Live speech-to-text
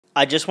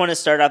I just want to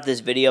start off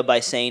this video by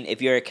saying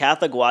if you're a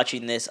Catholic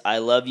watching this, I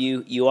love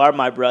you. You are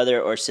my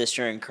brother or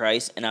sister in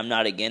Christ, and I'm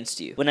not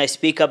against you. When I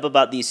speak up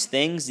about these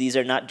things, these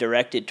are not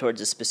directed towards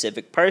a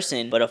specific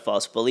person, but a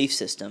false belief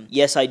system.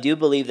 Yes, I do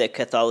believe that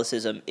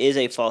Catholicism is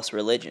a false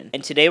religion.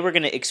 And today we're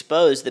going to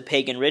expose the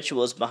pagan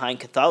rituals behind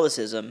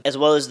Catholicism, as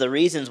well as the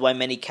reasons why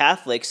many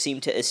Catholics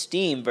seem to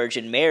esteem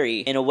Virgin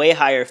Mary in a way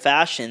higher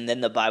fashion than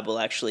the Bible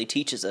actually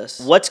teaches us.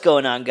 What's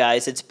going on,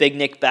 guys? It's Big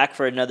Nick back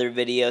for another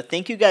video.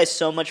 Thank you guys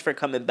so much for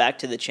coming back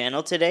to the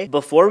channel today.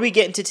 Before we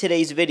get into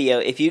today's video,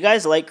 if you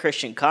guys like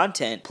Christian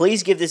content,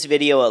 please give this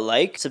video a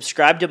like,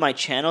 subscribe to my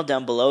channel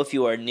down below if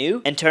you are new,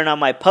 and turn on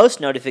my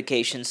post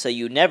notifications so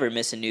you never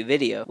miss a new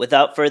video.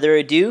 Without further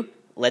ado,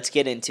 let's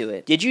get into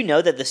it. Did you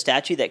know that the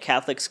statue that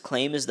Catholics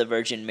claim is the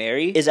Virgin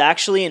Mary is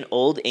actually an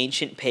old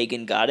ancient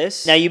pagan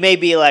goddess? Now you may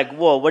be like,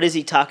 whoa, what is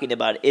he talking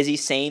about? Is he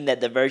saying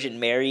that the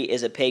Virgin Mary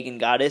is a pagan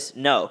goddess?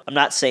 No, I'm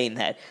not saying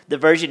that. The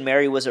Virgin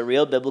Mary was a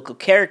real biblical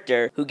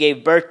character who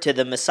gave birth to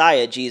the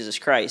Messiah, Jesus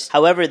Christ.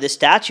 However, the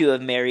statue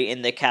of Mary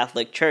in the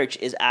Catholic Church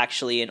is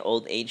actually an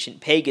old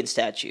ancient pagan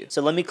statue.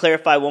 So let me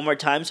clarify one more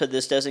time so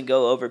this doesn't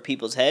go over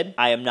people's head.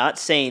 I am not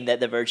saying that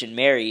the Virgin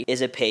Mary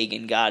is a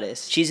pagan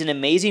goddess. She's an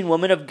amazing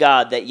woman of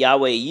God that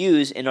Yahweh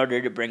used in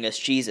order to bring us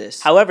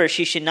Jesus. However,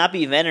 she should not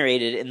be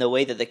venerated in the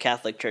way that the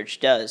Catholic Church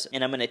does,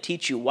 and I'm going to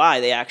teach you why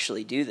they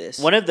actually do this.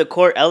 One of the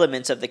core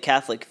elements of the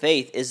Catholic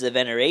faith is the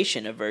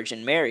veneration of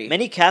Virgin Mary.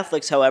 Many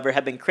Catholics, however,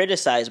 have been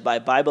criticized by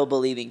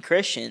Bible-believing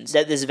Christians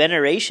that this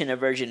veneration of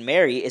Virgin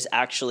Mary is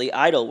actually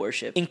idol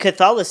worship. In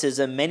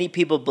Catholicism, many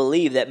people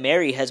believe that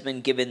Mary has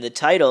been given the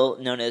title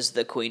known as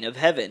the Queen of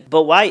Heaven.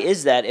 But why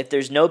is that if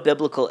there's no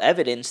biblical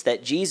evidence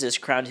that Jesus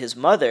crowned his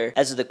mother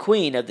as the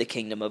Queen of the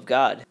Kingdom of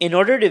God? In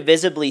order to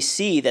visibly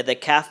see that the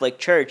Catholic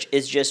Church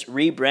is just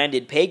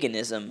rebranded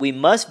paganism, we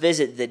must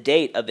visit the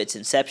date of its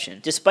inception.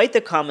 Despite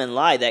the common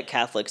lie that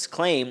Catholics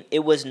claim,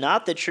 it was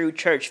not the true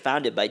church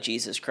founded by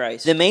Jesus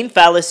Christ. The main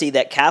fallacy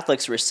that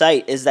Catholics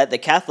recite is that the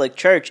Catholic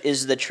Church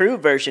is the true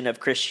version of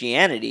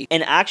Christianity,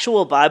 and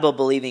actual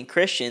Bible-believing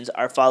Christians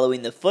are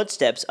following the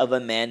footsteps of a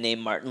man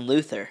named Martin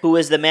Luther, who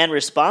was the man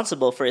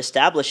responsible for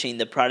establishing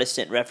the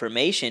Protestant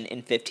Reformation in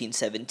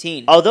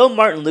 1517. Although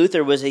Martin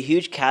Luther was a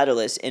huge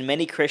catalyst in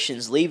many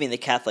Christians leaving the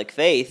Catholic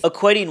faith,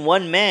 equating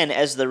one man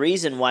as the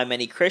reason why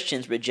many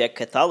Christians reject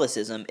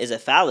Catholicism is a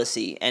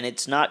fallacy, and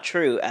it's not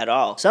true at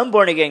all. Some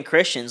born-again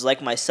Christians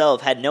like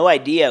myself had no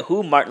idea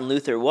who Martin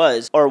Luther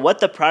was or what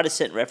the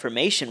Protestant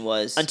Reformation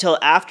was until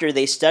after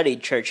they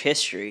studied church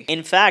history.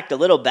 In fact, a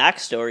little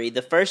backstory,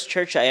 the first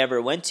church I ever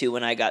went to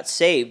when I got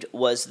saved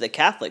was the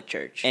Catholic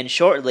Church, and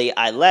shortly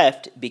I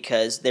left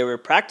because there were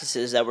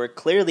practices that were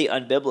clearly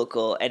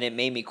unbiblical and it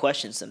made me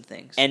question some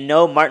things. And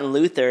no, Martin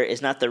Luther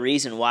is not the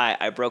reason why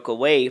I broke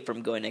away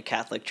from going to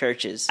Catholic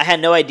churches. I had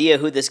no idea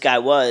who this guy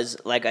was,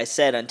 like I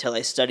said, until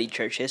I studied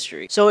church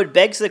history. So it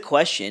begs the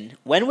question,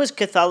 when was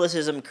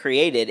Catholicism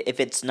created if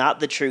it's not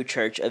the true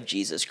church of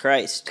Jesus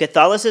Christ?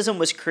 Catholicism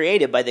was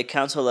created by the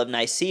Council of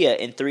Nicaea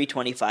in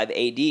 325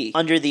 AD,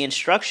 under the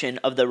instruction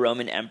of the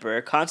Roman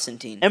Emperor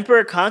Constantine.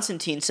 Emperor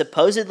Constantine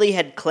supposedly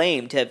had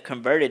claimed to have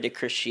converted to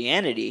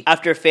Christianity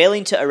after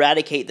failing to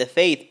eradicate the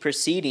faith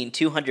preceding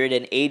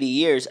 280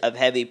 years of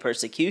heavy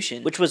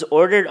persecution, which was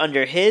ordered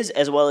under his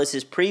as well as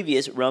his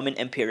previous Roman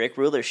empiric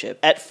rulership.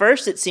 At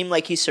first, it seemed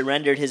like he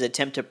surrendered his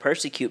attempt to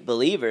persecute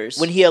believers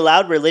when he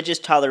allowed religious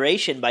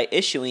toleration by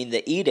issuing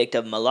the Edict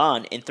of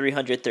Milan in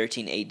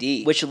 313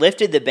 AD, which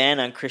lifted the ban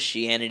on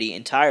Christianity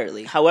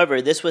entirely.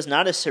 However, this was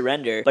not a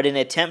surrender, but an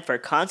attempt for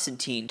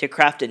Constantine to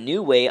craft a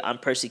new way on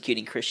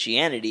persecuting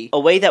Christianity, a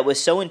way that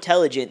was so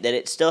intelligent that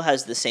it still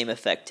has the same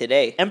effect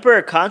today.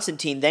 Emperor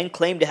Constantine then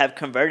claimed to have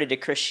converted to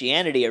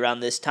Christianity around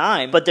this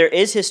time, but there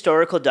is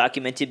historical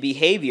documented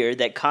behavior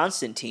that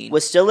Constantine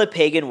was still a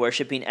pagan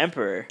worshipping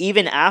emperor,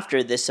 even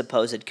after this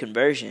supposed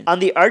conversion. On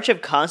the Arch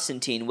of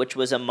Constantine, which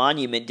was a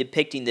monument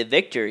depicting the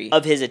victory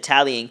of his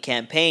Italian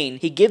campaign,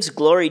 he gives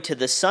glory to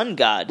the sun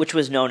god, which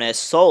was known as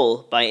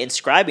Sol, by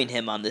inscribing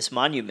him on this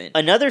monument.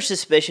 Another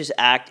suspicious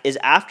act is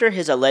after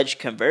his alleged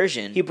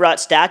conversion, he brought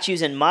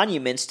statues and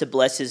monuments to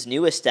bless his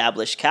new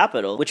established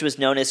capital, which was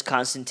known as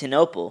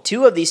Constantinople.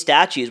 Two of these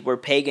statues were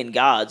pagan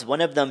gods,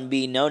 one of them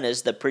being known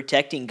as the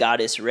protecting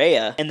goddess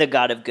Rhea, and the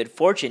god of good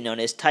fortune known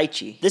as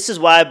Tyche. This is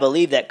why I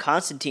believe that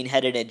Constantine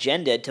had an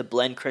agenda to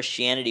blend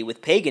Christianity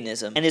with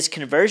paganism, and his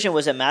conversion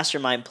was a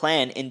mastermind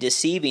plan in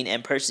deceiving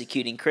and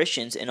persecuting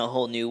Christians in a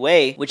whole new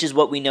way, which is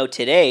what we know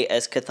today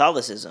as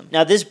Catholicism.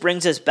 Now this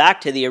brings us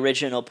back to the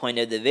original point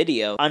of the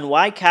video, on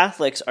why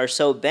Catholics are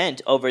so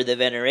bent over the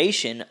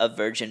veneration of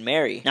Virgin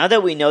Mary. Now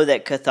that we know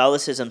that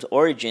Catholicism's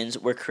origins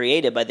were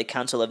created by the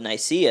Council of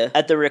Nicaea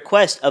at the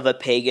request of a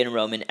pagan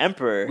Roman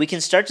emperor, we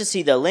can start to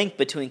see the link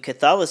between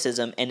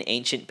Catholicism and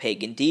ancient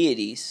pagan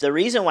deities. The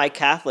reason why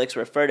Catholics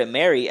refer to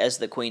Mary as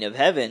the Queen Queen of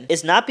Heaven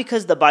is not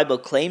because the Bible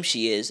claims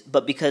she is,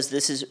 but because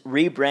this is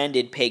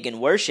rebranded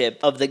pagan worship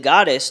of the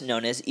goddess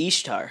known as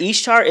Ishtar.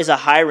 Ishtar is a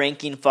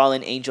high-ranking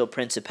fallen angel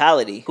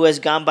principality who has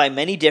gone by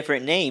many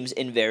different names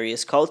in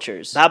various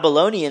cultures.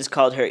 Babylonians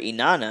called her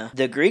Inanna,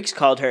 the Greeks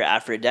called her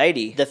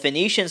Aphrodite, the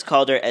Phoenicians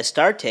called her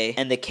Astarte,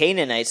 and the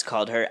Canaanites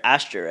called her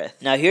Ashtoreth.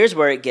 Now here's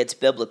where it gets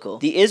biblical.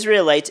 The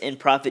Israelites in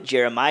prophet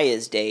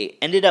Jeremiah's day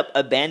ended up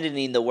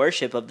abandoning the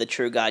worship of the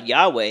true God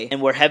Yahweh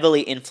and were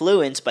heavily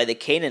influenced by the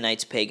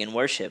Canaanites' pagan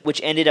worship,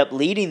 which ended up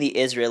leading the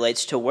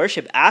Israelites to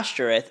worship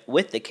Ashtoreth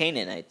with the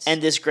Canaanites.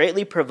 And this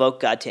greatly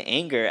provoked God to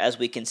anger, as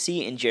we can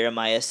see in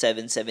Jeremiah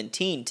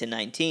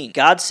 7:17-19.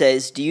 God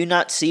says, "Do you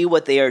not see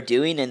what they are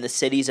doing in the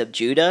cities of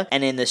Judah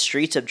and in the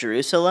streets of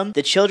Jerusalem?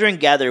 The children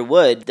gather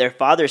wood, their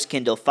fathers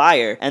kindle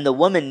fire, and the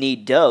women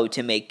knead dough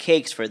to make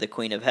cakes for the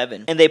Queen of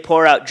Heaven. And they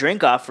pour out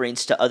drink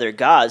offerings to other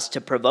gods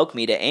to provoke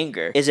me to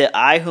anger. Is it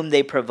I whom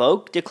they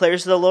provoke,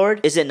 declares the Lord?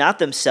 Is it not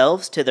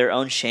themselves to their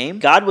own shame?"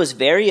 God was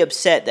very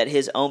upset that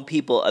his own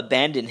people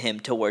abandoned him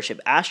to worship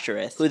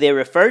Ashtoreth, who they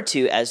referred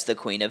to as the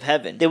Queen of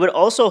Heaven. They would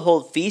also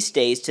hold feast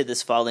days to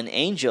this fallen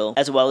angel,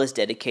 as well as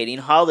dedicating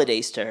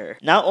holidays to her.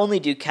 Not only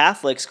do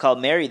Catholics call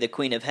Mary the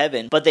Queen of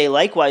Heaven, but they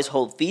likewise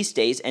hold feast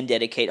days and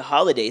dedicate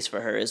holidays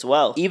for her as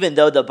well, even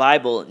though the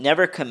Bible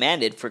never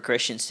commanded for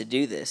Christians to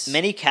do this.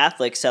 Many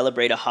Catholics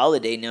celebrate a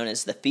holiday known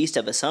as the Feast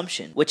of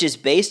Assumption, which is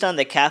based on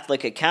the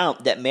Catholic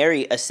account that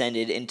Mary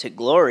ascended into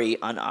glory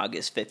on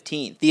August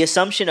 15th. The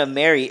Assumption of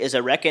Mary is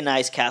a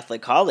recognized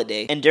Catholic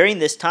holiday, and during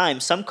this time,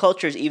 some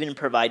cultures even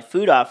provide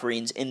food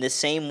offerings in the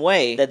same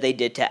way that they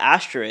did to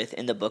Ashtoreth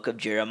in the book of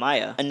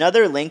Jeremiah.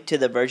 Another link to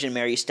the Virgin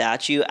Mary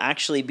statue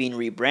actually being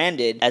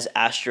rebranded as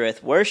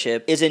Ashtoreth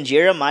worship is in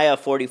Jeremiah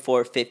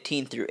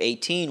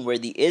 44:15-18, where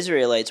the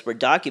Israelites were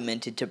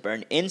documented to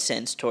burn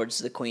incense towards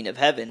the Queen of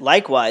Heaven.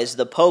 Likewise,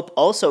 the Pope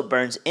also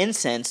burns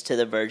incense to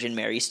the Virgin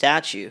Mary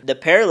statue. The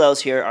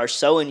parallels here are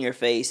so in your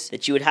face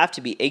that you would have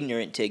to be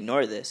ignorant to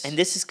ignore this. And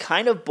this is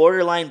kind of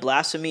borderline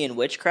blasphemy and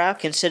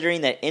witchcraft,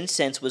 considering that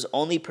incense was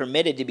only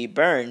permitted to be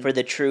burned for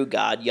the true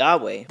God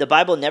Yahweh. The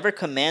Bible never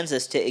commands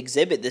us to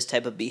exhibit this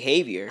type of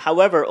behavior.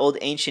 However, old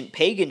ancient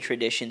pagan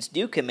traditions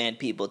do command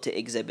people to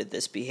exhibit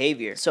this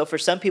behavior. So for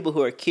some people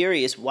who are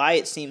curious why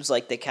it seems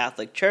like the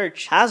Catholic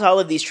Church has all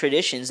of these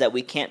traditions that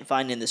we can't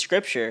find in the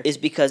scripture, is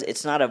because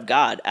it's not of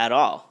God at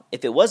all.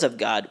 If it was of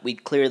God,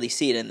 we'd clearly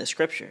see it in the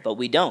scripture, but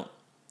we don't.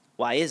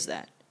 Why is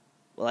that?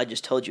 Well, I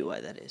just told you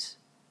why that is.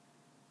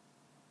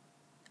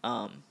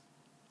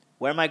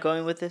 Where am I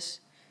going with this?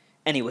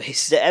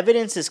 Anyways, the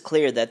evidence is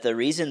clear that the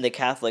reason the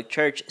Catholic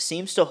Church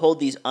seems to hold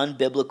these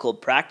unbiblical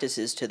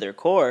practices to their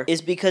core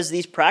is because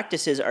these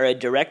practices are a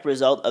direct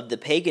result of the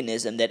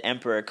paganism that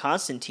Emperor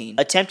Constantine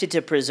attempted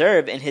to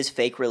preserve in his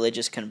fake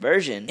religious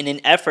conversion in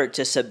an effort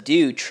to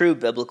subdue true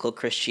biblical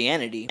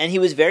Christianity. And he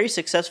was very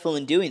successful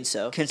in doing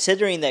so,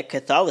 considering that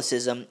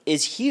Catholicism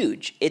is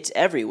huge, it's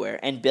everywhere,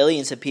 and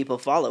billions of people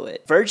follow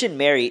it. Virgin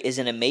Mary is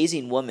an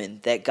amazing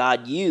woman that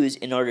God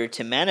used in order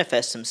to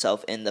manifest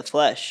himself in the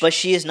flesh, but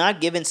she is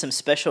not given some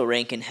special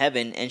rank in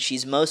heaven, and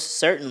she's most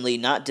certainly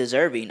not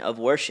deserving of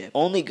worship.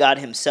 Only God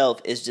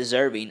himself is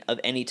deserving of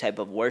any type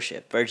of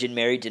worship. Virgin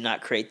Mary did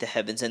not create the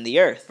heavens and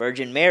the earth.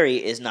 Virgin Mary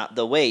is not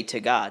the way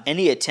to God.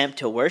 Any attempt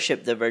to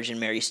worship the Virgin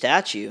Mary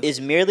statue is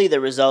merely the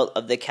result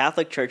of the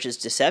Catholic Church's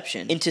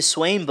deception into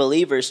swaying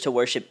believers to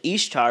worship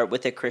Ishtar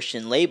with a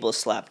Christian label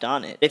slapped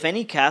on it. If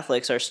any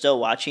Catholics are still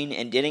watching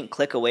and didn't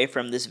click away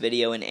from this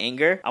video in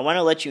anger, I want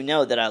to let you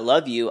know that I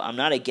love you, I'm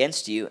not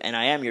against you, and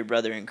I am your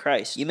brother in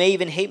Christ. You may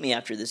even hate me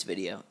after this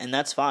video, and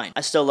that's fine.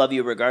 I still love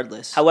you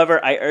regardless.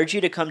 However, I urge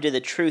you to come to the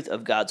truth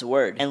of God's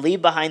word and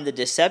leave behind the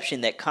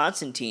deception that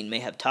Constantine may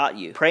have taught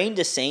you. Praying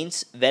to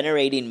saints,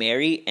 venerating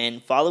Mary,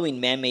 and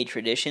following man-made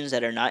traditions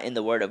that are not in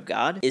the word of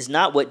God is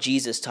not what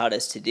Jesus taught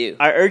us to do.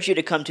 I urge you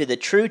to come to the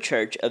true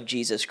church of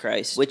Jesus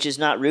Christ, which is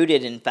not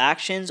rooted in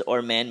factions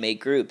or man-made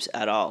groups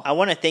at all. I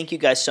want to thank you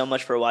guys so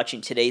much for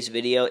watching today's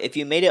video. If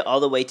you made it all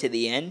the way to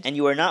the end and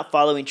you are not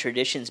following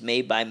traditions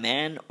made by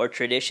man or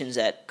traditions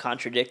that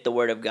contradict the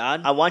word of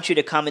God, I want you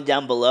to comment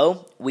down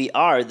below, we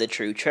are the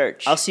true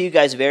church. I'll see you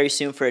guys very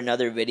soon for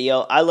another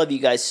video. I love you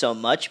guys so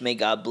much. May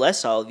God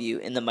bless all of you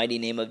in the mighty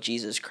name of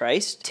Jesus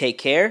Christ. Take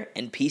care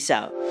and peace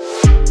out.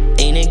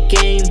 Ain't a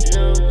game,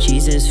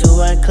 Jesus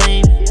who I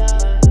claim.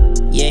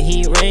 Yeah,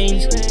 he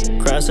reigns.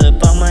 Cross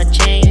up on my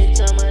chain.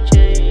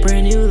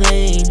 Brand new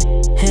lane,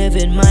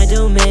 heaven my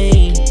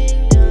domain.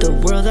 The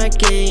world I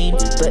gained,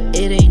 but